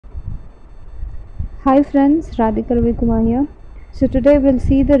Hi friends, Radhika Ravikumar here. So today we'll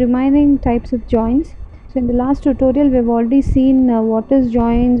see the remaining types of joins. So in the last tutorial we've already seen what is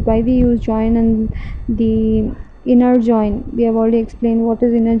joins, why we use join, and the inner join. We have already explained what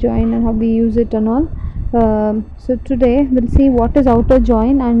is inner join and how we use it and all. So today we'll see what is outer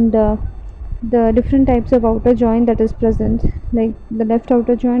join and the different types of outer join that is present, like the left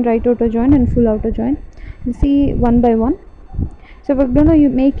outer join, right outer join, and full outer join. We'll see one by one. So we're going to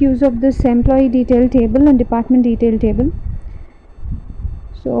make use of this employee detail table and department detail table.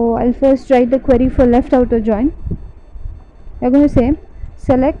 So I'll first write the query for left outer join. We're going to say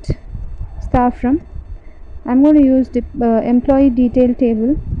select star from. I'm going to use employee detail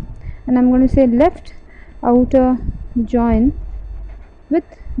table, and I'm going to say left outer join with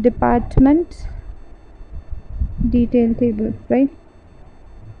department detail table, right,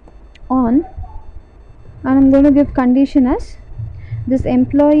 on, and I'm going to give condition as this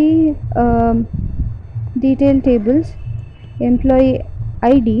employee detail tables employee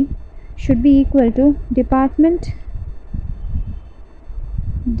ID should be equal to department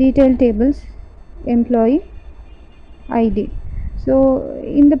detail tables employee ID. So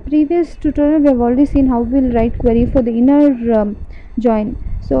in the previous tutorial we have already seen how we'll write query for the inner join.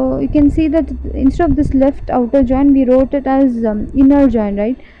 So you can see that instead of this left outer join we wrote it as inner join,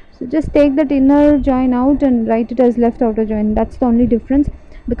 right? So just take that inner join out and write it as left outer join. That's the only difference.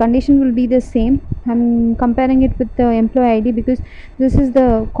 The condition will be the same. I'm comparing it with the employee ID because this is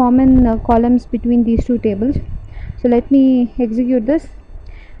the common columns between these two tables. So let me execute this,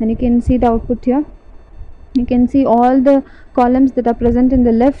 and you can see the output here. You can see all the columns that are present in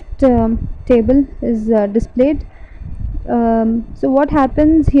the left table is displayed. So what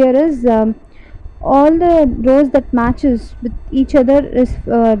happens here is all the rows that matches with each other is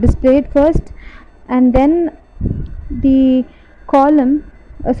displayed first, and then the column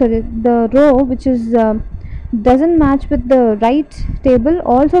the row which is doesn't match with the right table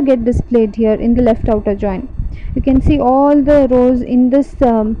also get displayed here in the left outer join. You can see all the rows in this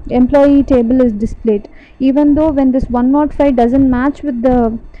employee table is displayed, even though when this 105 doesn't match with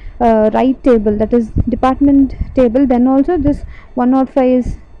the right table, that is department table, then also this 105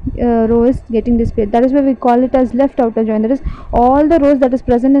 is row is getting displayed. That is why we call it as left outer join. That is, all the rows that is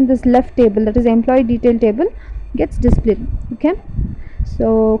present in this left table, that is employee detail table, gets displayed. Okay,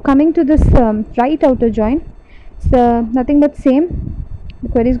 so coming to this right outer join, it's nothing but same. The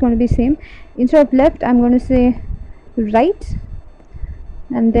query is going to be same. Instead of left, I'm going to say right,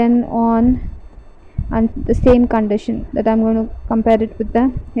 and then on, and the same condition that I'm going to compare it with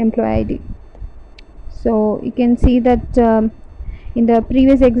the employee ID. So you can see that in the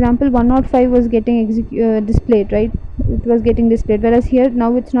previous example 105 was getting displayed, right? It was getting displayed, whereas here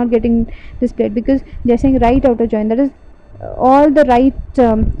now it's not getting displayed because they're saying right outer join. That is, all the right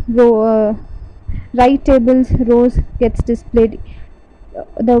row right tables rows gets displayed.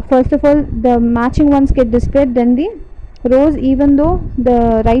 The first of all the matching ones get displayed, then the rows, even though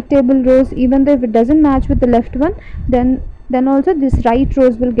the right table rows, even though if it doesn't match with the left one, then also this right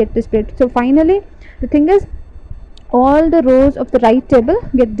rows will get displayed. So finally the thing is, all the rows of the right table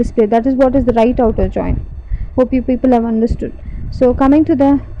get displayed. That is what is the right outer join. Hope you people have understood. So coming to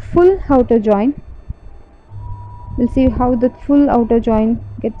the full outer join, we'll see how the full outer join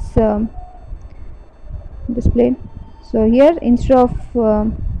gets displayed. So here instead of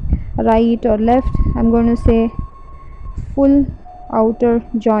right or left, I'm going to say full outer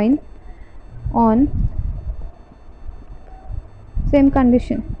join on, same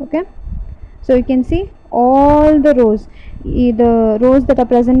condition. Okay, so you can see all the rows, the rows that are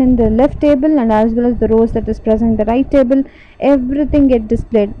present in the left table and as well as the rows that is present in the right table, everything get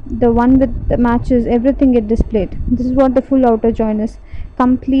displayed. The one with the matches, everything get displayed. This is what the full outer join is,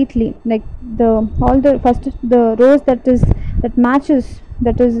 completely, like the all the first the rows that matches,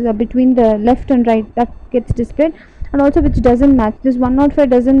 that is between the left and right, that gets displayed, and also which doesn't match, this 105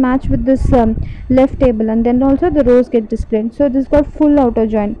 doesn't match with this left table, and then also the rows get displayed. So this is called full outer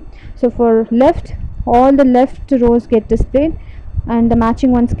join. So for left, all the left rows get displayed and the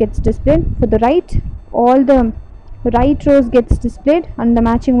matching ones gets displayed. For the right, all the right rows gets displayed and the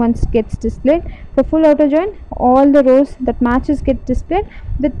matching ones gets displayed. For full outer join, all the rows that matches get displayed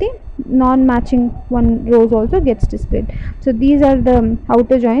with the non-matching one rows also gets displayed. So these are the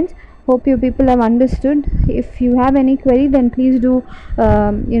outer joins. Hope you people have understood. If you have any query, then please do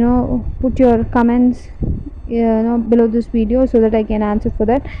put your comments below this video so that I can answer for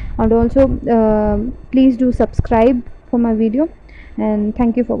that. And also please do subscribe for my video, and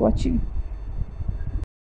thank you for watching.